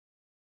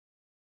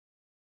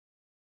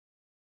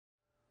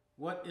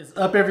What is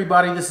up,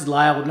 everybody? This is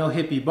Lyle with No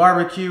Hippie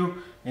Barbecue,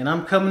 and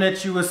I'm coming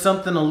at you with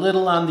something a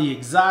little on the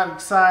exotic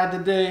side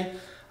today.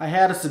 I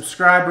had a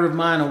subscriber of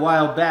mine a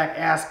while back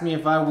ask me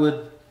if I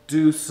would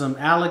do some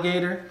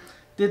alligator.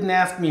 Didn't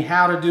ask me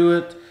how to do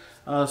it,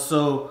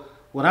 so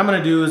what I'm going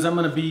to do is I'm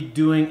going to be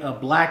doing a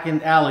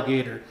blackened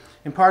alligator.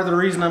 And part of the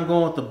reason I'm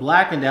going with the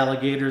blackened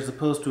alligator as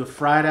opposed to a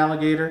fried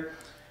alligator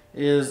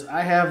is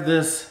I have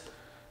this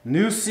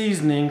new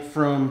seasoning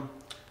from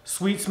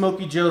Sweet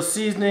Smokie Joe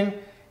Seasoning.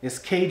 It's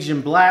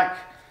Cajun Black.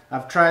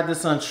 I've tried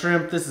this on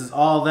shrimp. This is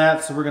all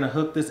that, so we're going to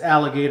hook this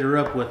alligator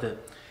up with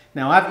it.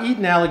 Now, I've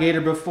eaten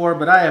alligator before,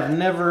 but I have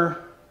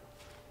never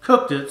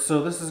cooked it,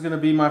 so this is going to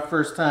be my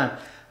first time.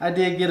 I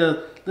did get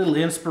a little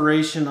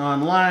inspiration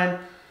online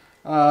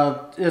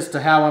as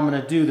to how I'm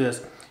going to do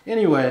this.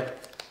 Anyway,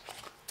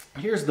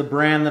 here's the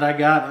brand that I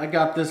got. I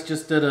got this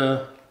just at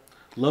a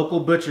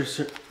local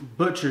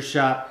butcher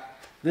shop.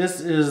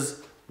 This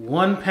is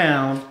 1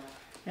 pound,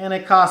 and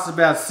it costs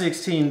about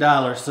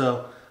 $16,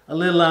 so a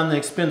little on the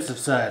expensive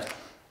side.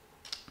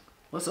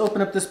 Let's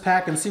open up this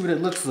pack and see what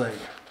it looks like.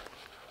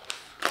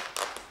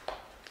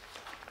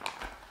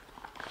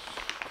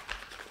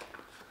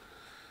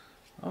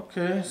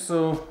 Okay,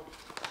 so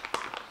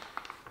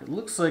it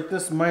looks like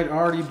this might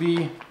already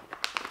be,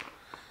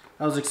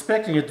 I was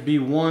expecting it to be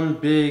one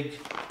big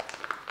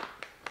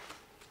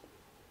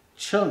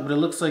chunk, but it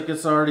looks like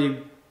it's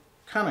already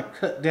kind of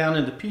cut down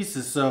into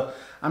pieces, so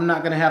I'm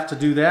not going to have to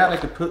do that. I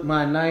could put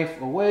my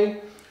knife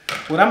away.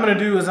 What I'm going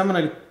to do is I'm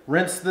going to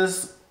rinse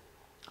this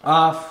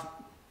off,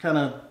 kind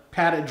of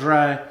pat it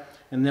dry,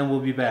 and then we'll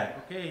be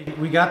back. Okay,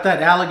 we got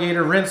that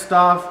alligator rinsed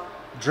off,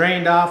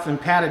 drained off, and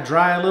patted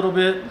dry a little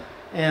bit,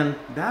 and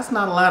that's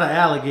not a lot of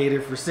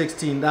alligator for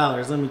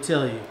 $16, let me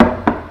tell you.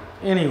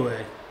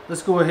 Anyway,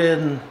 let's go ahead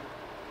and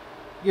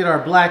get our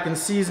blackened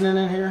seasoning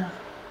in here.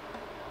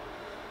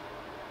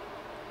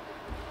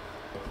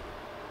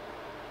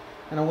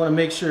 And I want to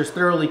make sure it's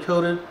thoroughly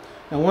coated.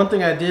 Now, one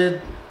thing I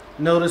did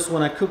notice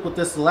when I cooked with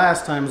this the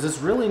last time is it's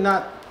really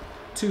not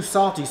too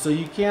salty, so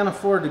you can't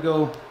afford to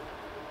go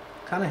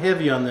kind of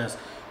heavy on this.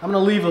 I'm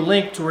going to leave a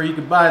link to where you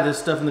can buy this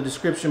stuff in the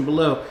description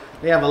below.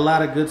 They have a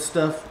lot of good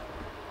stuff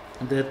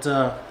that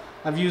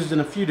I've used in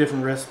a few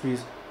different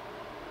recipes.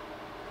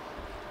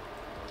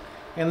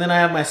 And then I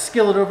have my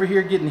skillet over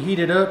here getting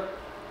heated up.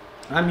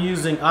 I'm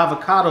using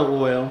avocado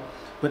oil,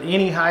 but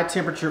any high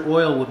temperature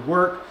oil would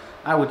work.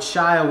 I would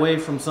shy away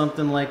from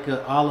something like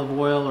olive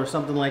oil or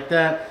something like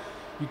that.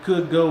 You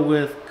could go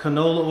with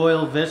canola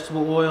oil,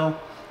 vegetable oil,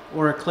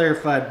 or a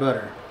clarified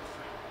butter.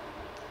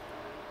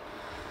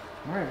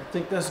 Alright, I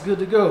think that's good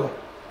to go.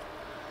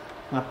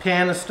 My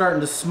pan is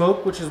starting to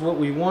smoke, which is what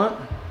we want.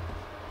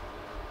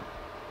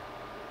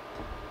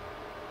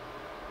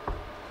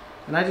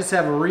 And I just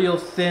have a real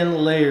thin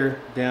layer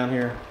down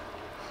here.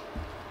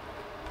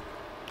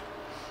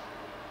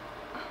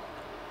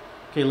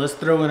 Okay, let's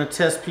throw in a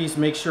test piece,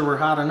 make sure we're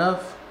hot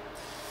enough.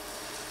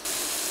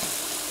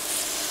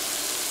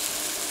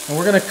 And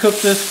we're going to cook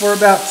this for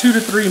about 2 to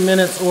 3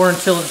 minutes or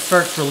until it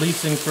starts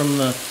releasing from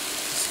the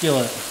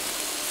skillet.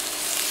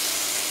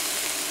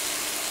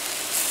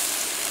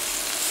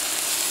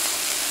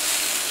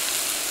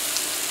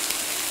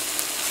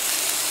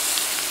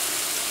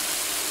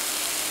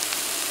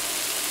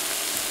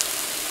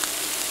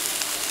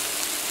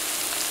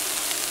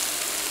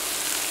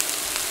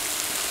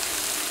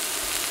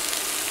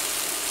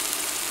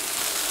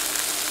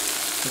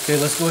 Okay,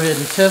 let's go ahead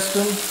and test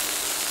them.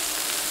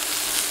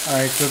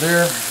 Alright, so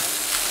they're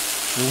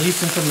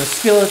releasing from the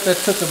skillet. That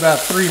took about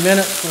 3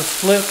 minutes. Let's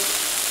flip.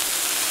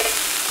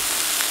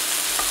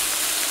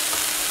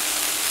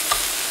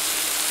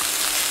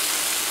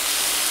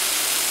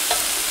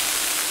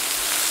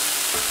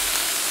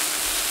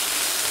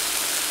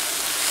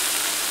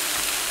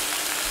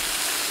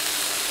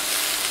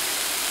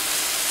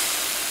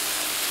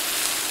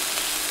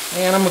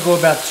 And I'm going to go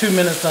about 2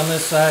 minutes on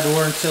this side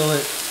or until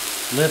it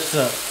lifts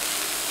up.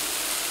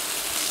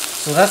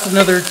 So that's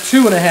another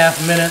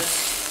 2.5 minutes.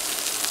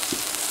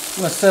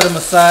 I'm going to set them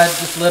aside,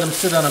 just let them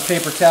sit on a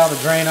paper towel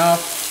to drain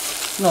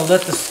off. I'm going to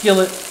let the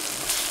skillet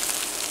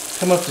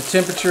come up to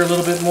temperature a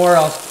little bit more.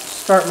 I'll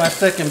start my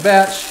second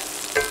batch,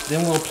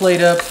 then we'll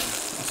plate up and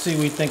see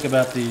what we think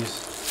about these.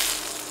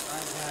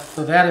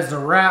 So that is a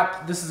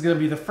wrap. This is going to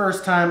be the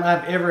first time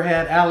I've ever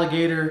had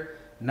alligator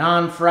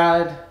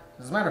non-fried.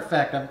 As a matter of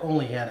fact, I've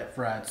only had it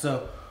fried.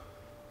 So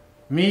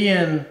me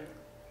and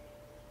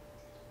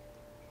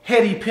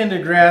Hetty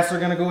Pendergrass are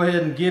going to go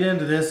ahead and get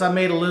into this. I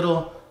made a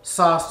little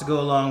sauce to go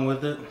along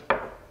with it.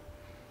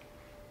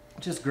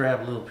 Just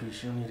grab a little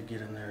piece. You don't need to get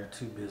in there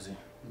too busy.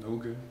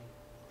 Okay.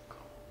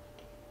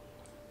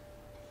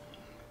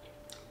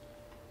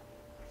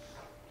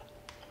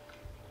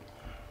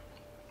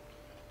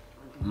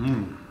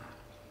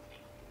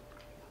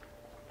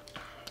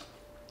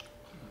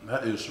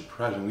 That is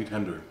surprisingly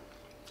tender.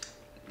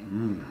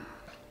 You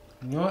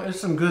know, it's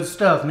some good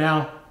stuff.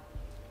 Now,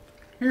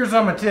 here's what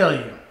I'm going to tell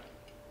you.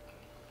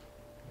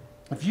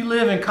 If you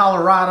live in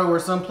Colorado or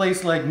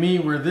someplace like me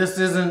where this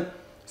isn't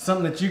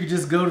something that you could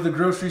just go to the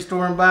grocery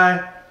store and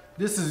buy,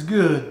 this is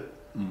good,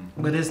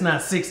 but it's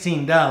not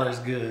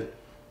 $16 good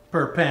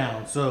per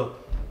pound. So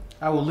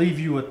I will leave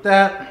you with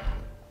that.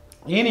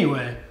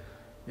 Anyway,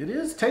 it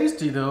is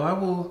tasty though. I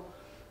will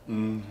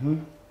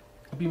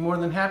be more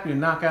than happy to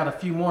knock out a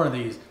few more of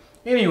these.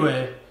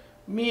 Anyway,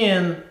 me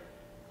and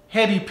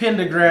Hetty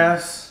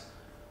Pendergrass,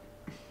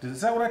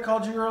 is that what I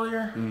called you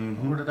earlier?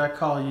 Or did I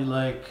call you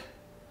like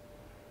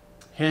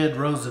Head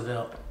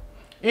Roosevelt?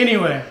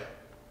 Anyway,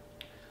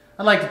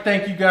 I'd like to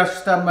thank you guys for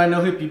stopping by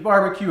No Hippie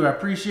Barbecue. I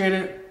appreciate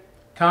it.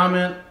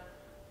 Comment,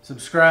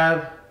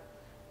 subscribe,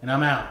 and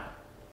I'm out.